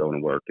going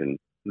to work and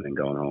then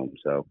going home.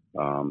 So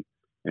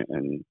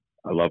and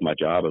I love my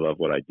job, I love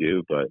what I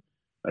do, but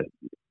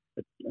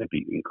I'd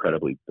be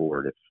incredibly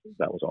bored if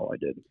that was all I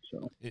did.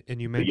 So,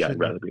 and you mentioned, I'd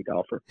rather be a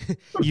golfer.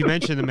 You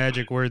mentioned the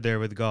magic word there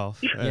with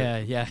golf.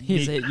 Yeah.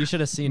 You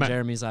should have seen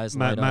Jeremy's eyes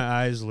light up. My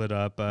eyes lit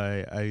up.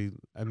 I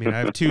mean, I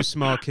have two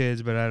small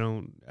kids, but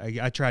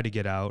I try to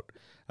get out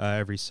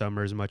every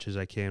summer as much as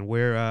I can.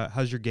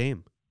 How's your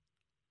game?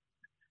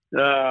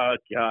 Gosh,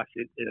 I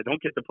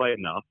don't get to play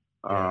enough.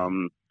 Yeah.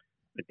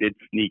 I did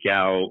sneak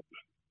out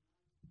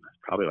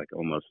probably like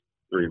almost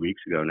 3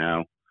 weeks ago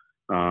now.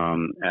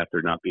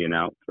 After not being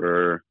out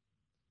for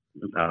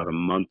about a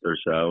month or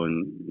so,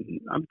 and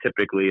I'm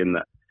typically in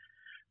the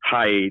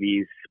high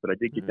 80s, but I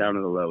did get down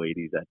to the low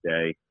 80s that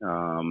day.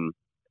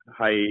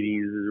 High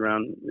 80s is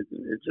around.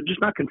 It's just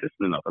not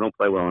consistent enough. I don't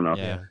play well enough.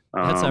 Yeah,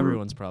 that's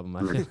everyone's problem.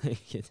 I feel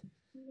like.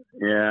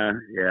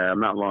 Yeah. I'm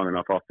not long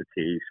enough off the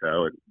tee,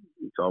 so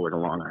it's always a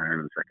long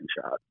iron and second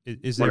shot.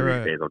 Is One there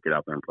of these days I'll get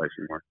out there and play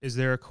some more. Is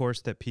there a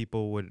course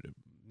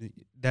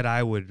that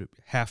I would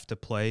have to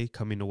play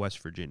coming to West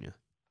Virginia?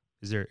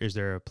 Is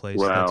there a place?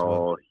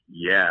 Well,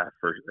 yeah.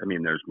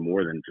 There's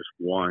more than just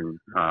one.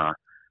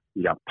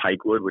 You got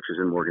Pikewood, which is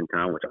in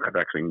Morgantown, which I've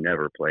actually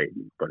never played,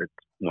 but it's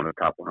one of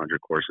the top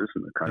 100 courses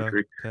in the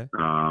country. Okay.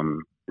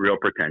 Real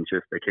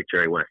pretentious. They kicked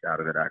Jerry West out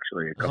of it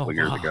actually a couple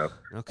years ago.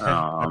 Okay.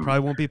 I probably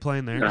won't be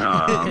playing there. Maybe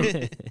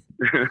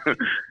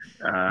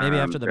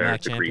after the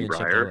MAC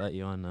championship, they'll let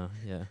you on.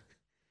 Yeah.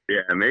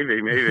 Yeah,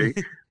 maybe.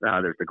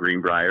 There's the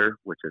Greenbrier,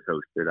 which has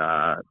hosted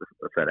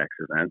the FedEx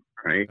event,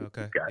 right?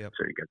 Okay.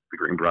 So you got the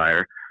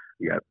Greenbrier.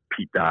 You got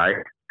Pete Dye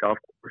Golf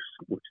Course,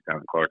 which is down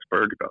in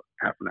Clarksburg, about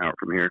half an hour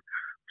from here.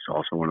 It's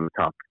also one of the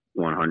top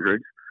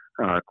 100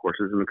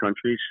 courses in the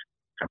country.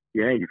 So,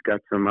 yeah, you've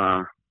got some,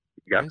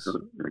 Nice.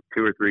 some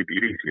 2 or 3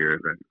 beauties here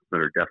that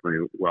are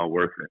definitely well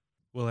worth it.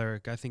 Well,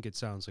 Eric, I think it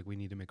sounds like we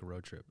need to make a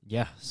road trip.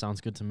 Yeah, sounds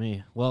good to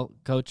me. Well,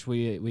 Coach,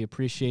 we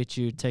appreciate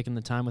you taking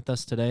the time with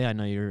us today. I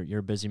know you're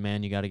a busy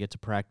man. You got to get to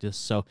practice.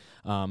 So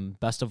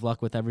best of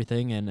luck with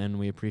everything, and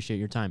we appreciate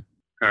your time.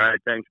 All right.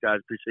 Thanks, guys.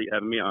 Appreciate you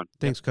having me on.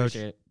 Thanks, Coach.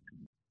 Appreciate it.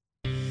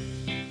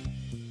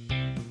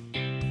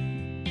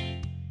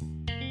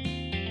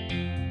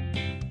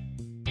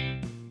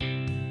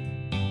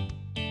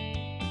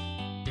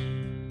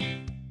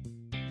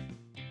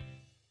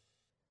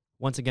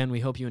 once again, we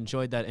hope you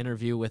enjoyed that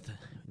interview with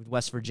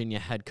West Virginia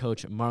head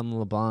coach Marlon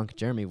LeBlanc.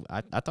 Jeremy,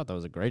 I thought that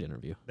was a great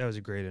interview. That was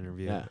a great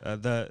interview. Yeah.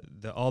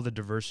 The all the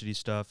diversity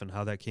stuff and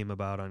how that came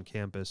about on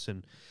campus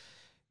and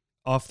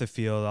off the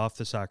field, off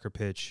the soccer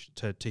pitch,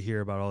 to hear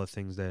about all the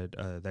things that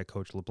that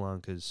Coach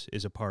LeBlanc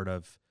is a part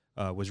of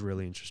was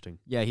really interesting.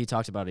 Yeah, he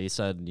talked about it. He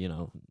said,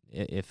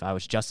 if I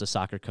was just a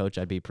soccer coach,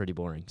 I'd be pretty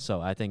boring.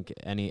 So I think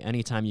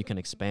anytime you can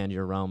expand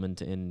your realm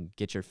and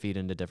get your feet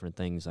into different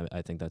things,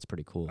 I think that's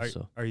pretty cool.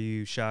 Are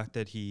you shocked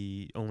that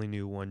he only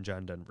knew one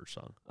John Denver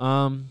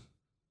song?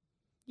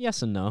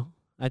 Yes and no.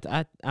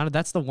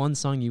 That's the one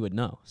song you would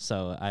know.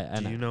 So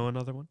do you know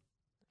another one?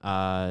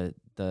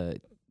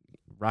 The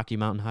Rocky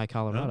Mountain High,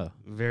 Colorado.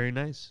 Oh, very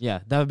nice.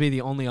 Yeah, that would be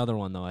the only other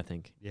one though, I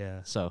think.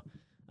 Yeah. So,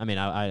 I mean,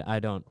 I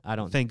don't.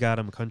 Thank God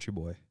I'm a country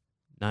boy.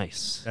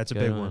 Nice. That's a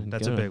big one.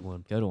 That's a big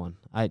one. Good one.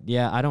 I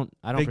don't.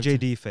 Big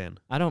JD fan.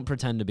 I don't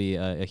pretend to be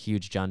a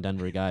huge John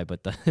Denver guy,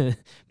 but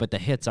the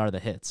hits are the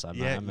hits.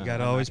 You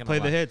gotta always play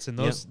the hits, and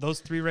those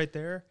three right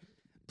there,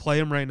 play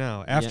them right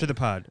now after the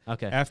pod.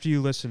 Okay. After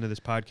you listen to this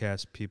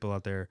podcast, people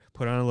out there,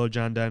 put on a little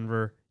John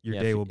Denver. Your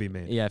day will be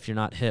made. Yeah. If you're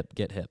not hip,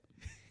 get hip.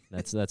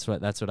 That's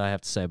what I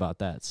have to say about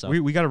that. So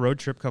we got a road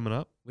trip coming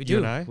up. We you do.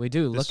 And I, we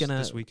do.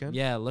 This weekend.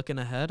 Yeah, looking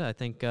ahead. I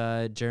think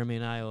Jeremy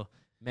and I will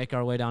make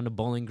our way down to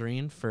Bowling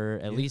Green for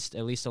at least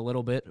a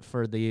little bit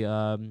for the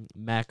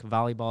MAC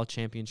volleyball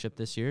championship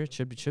this year. It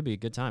should be a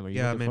good time. Are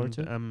you looking forward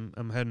to it?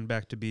 I'm heading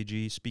back to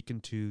BG,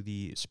 speaking to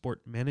the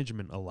Sport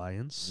Management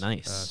Alliance.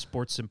 Nice.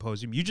 Sports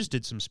Symposium. You just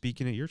did some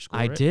speaking at your school,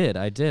 I right? did.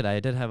 I did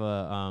have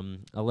a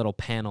little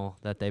panel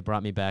that they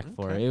brought me back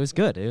for. It was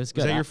good. Was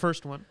that your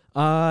first one?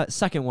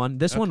 Second one.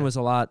 This one was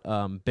a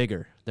lot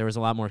bigger. There was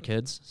a lot more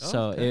kids,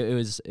 so it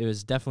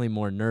was definitely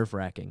more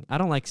nerve-wracking. I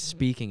don't like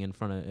speaking in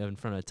front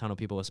of a ton of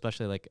people,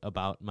 especially like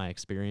about my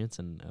experience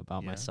and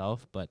about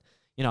myself. But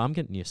I'm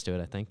getting used to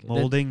it. I think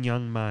molding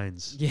young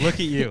minds. Yeah, look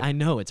at you. I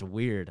know it's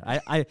weird.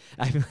 I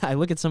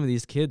look at some of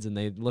these kids and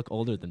they look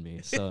older than me,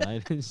 so I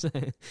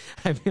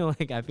feel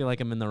like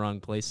I'm in the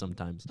wrong place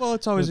sometimes. Well,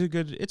 it's always a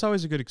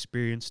good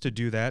experience to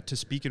do that, to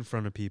speak in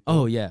front of people.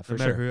 Oh yeah, for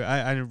sure. Who,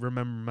 I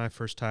remember my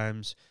first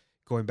times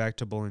going back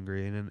to Bowling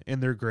Green,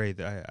 and they're great.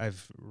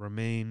 I've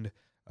remained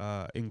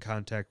in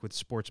contact with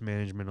Sports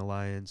Management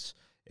Alliance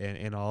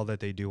and all that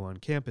they do on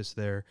campus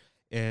there.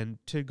 And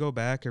to go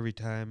back every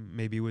time,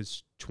 maybe it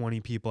was 20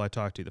 people I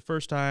talked to the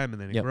first time,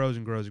 and then it grows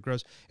and grows and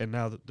grows. And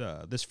now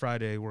this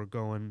Friday we're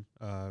going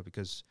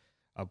because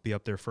I'll be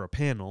up there for a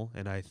panel,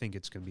 and I think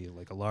it's going to be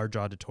like a large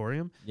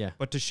auditorium. Yeah.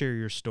 But to share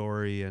your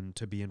story and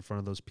to be in front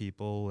of those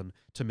people and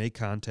to make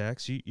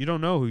contacts, you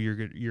don't know who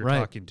you're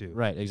talking to.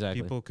 Right,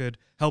 exactly. People could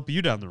help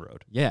you down the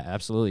road. Yeah,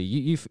 absolutely.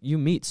 You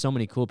meet so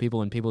many cool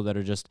people and people that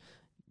are just,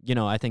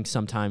 I think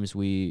sometimes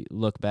we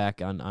look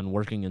back on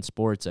working in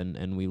sports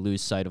and we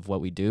lose sight of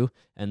what we do.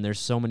 And there's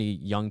so many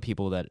young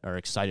people that are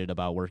excited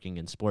about working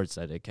in sports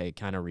that it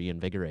kind of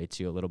reinvigorates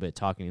you a little bit,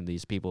 talking to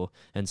these people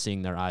and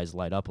seeing their eyes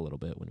light up a little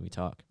bit when we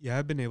talk. Yeah,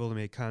 I've been able to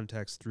make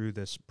contacts through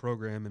this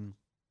program and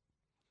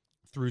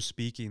through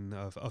speaking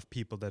of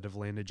people that have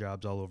landed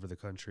jobs all over the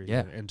country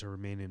and to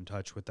remain in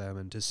touch with them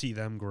and to see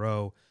them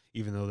grow,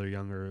 even though they're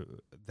younger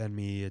than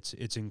me.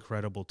 It's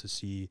incredible to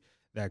see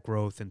that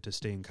growth and to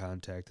stay in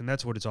contact. And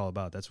that's what it's all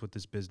about. That's what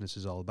this business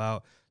is all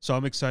about. So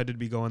I'm excited to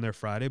be going there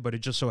Friday, but it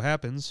just so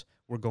happens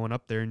we're going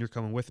up there and you're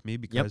coming with me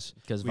because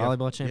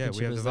volleyball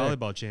championship. Yeah, we have the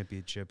volleyball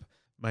championship.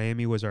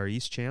 Miami was our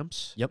East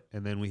champs. Yep.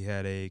 And then we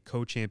had a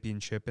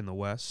co-championship in the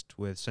West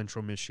with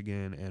Central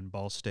Michigan and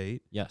Ball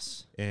State.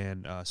 Yes.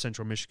 And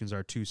Central Michigan's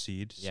our 2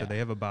 seed. Yeah. So they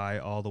have a bye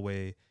all the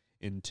way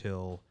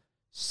until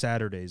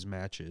Saturday's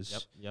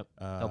matches. Yep.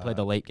 They'll play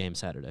the late game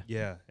Saturday.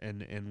 Yeah,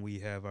 and we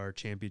have our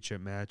championship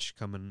match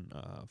coming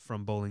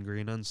from Bowling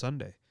Green on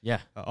Sunday. Yeah.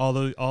 All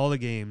the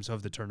games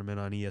of the tournament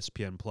on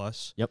ESPN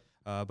Plus. Yep.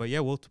 But yeah,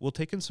 we'll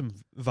take in some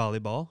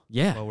volleyball.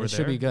 Yeah, while we're it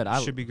should be good.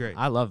 Should be great.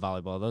 I love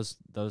volleyball.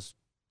 Those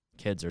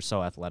kids are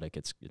so athletic.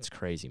 It's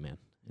crazy, man.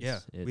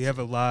 We have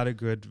a lot of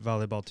good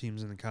volleyball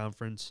teams in the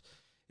conference,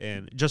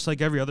 and just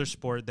like every other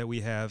sport that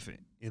we have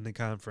in the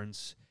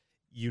conference,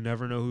 you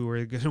never know who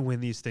are going to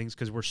win these things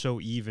because we're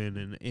so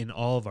even in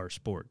all of our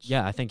sports.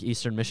 Yeah, I think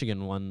Eastern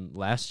Michigan won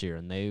last year,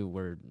 and they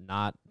were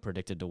not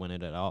predicted to win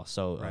it at all.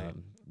 So, right.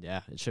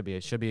 It should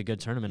be a good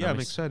tournament. Yeah, I'm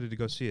excited to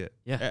go see it.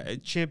 Yeah,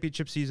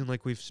 championship season,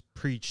 like we've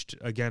preached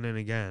again and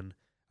again,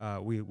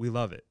 we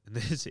love it. And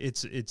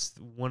it's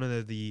one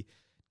of the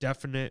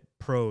definite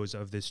pros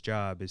of this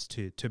job is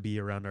to be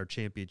around our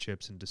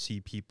championships and to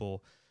see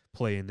people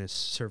play in this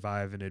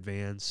survive and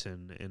advance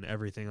and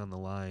everything on the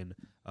line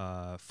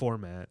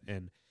format.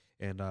 And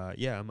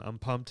I'm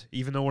pumped.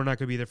 Even though we're not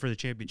going to be there for the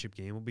championship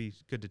game, it'll be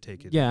good to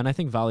take it. Yeah, and I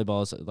think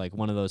volleyball is like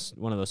one of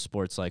those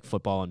sports like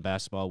football and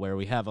basketball where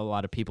we have a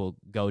lot of people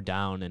go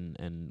down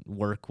and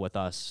work with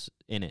us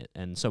in it.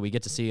 And so we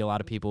get to see a lot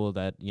of people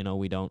that,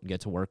 we don't get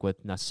to work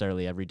with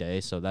necessarily every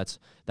day. So that's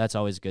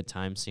always a good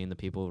time, seeing the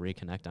people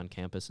reconnect on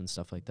campus and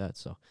stuff like that.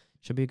 So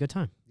should be a good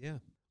time. Yeah.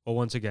 Well,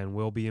 once again,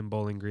 we'll be in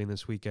Bowling Green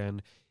this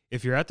weekend.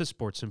 if you're at the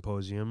sports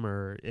symposium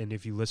and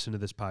if you listen to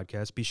this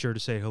podcast, be sure to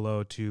say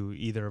hello to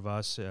either of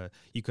us.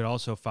 You could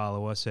also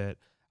follow us at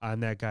On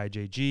That Guy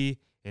JG,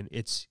 and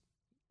it's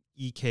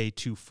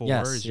EK24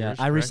 Yes, is yeah. yours,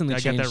 I correct? recently I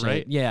changed got that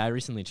right? it. Yeah, I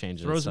recently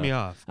changed it. Throws so me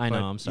off. I know,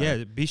 But I'm sorry.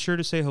 Yeah, be sure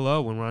to say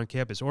hello when we're on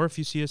campus, or if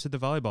you see us at the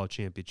volleyball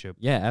championship.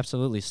 Yeah,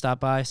 absolutely.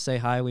 Stop by, say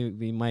hi.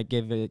 We might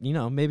give it,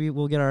 maybe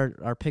we'll get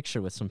our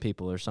picture with some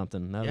people or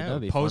something. That'd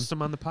be post fun.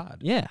 them on the pod.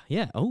 Yeah.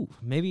 Oh,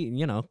 maybe,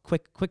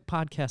 quick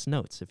podcast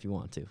notes if you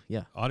want to.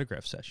 Yeah.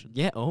 Autograph session.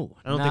 Yeah. Oh,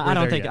 I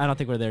don't think we're there yet. I don't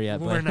think we're there yet.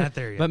 We're not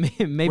there yet. But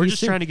maybe we're just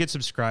soon. trying to get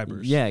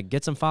subscribers. Yeah,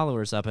 get some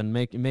followers up and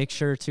make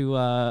sure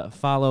to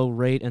follow,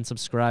 rate, and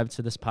subscribe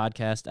to this podcast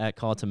at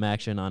Call to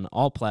Maction on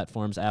all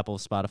platforms, Apple,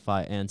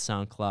 Spotify, and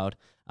SoundCloud.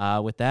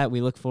 With that,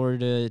 we look forward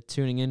to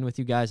tuning in with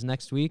you guys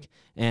next week,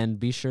 and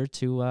be sure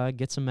to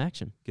get some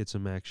action. Get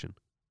some action.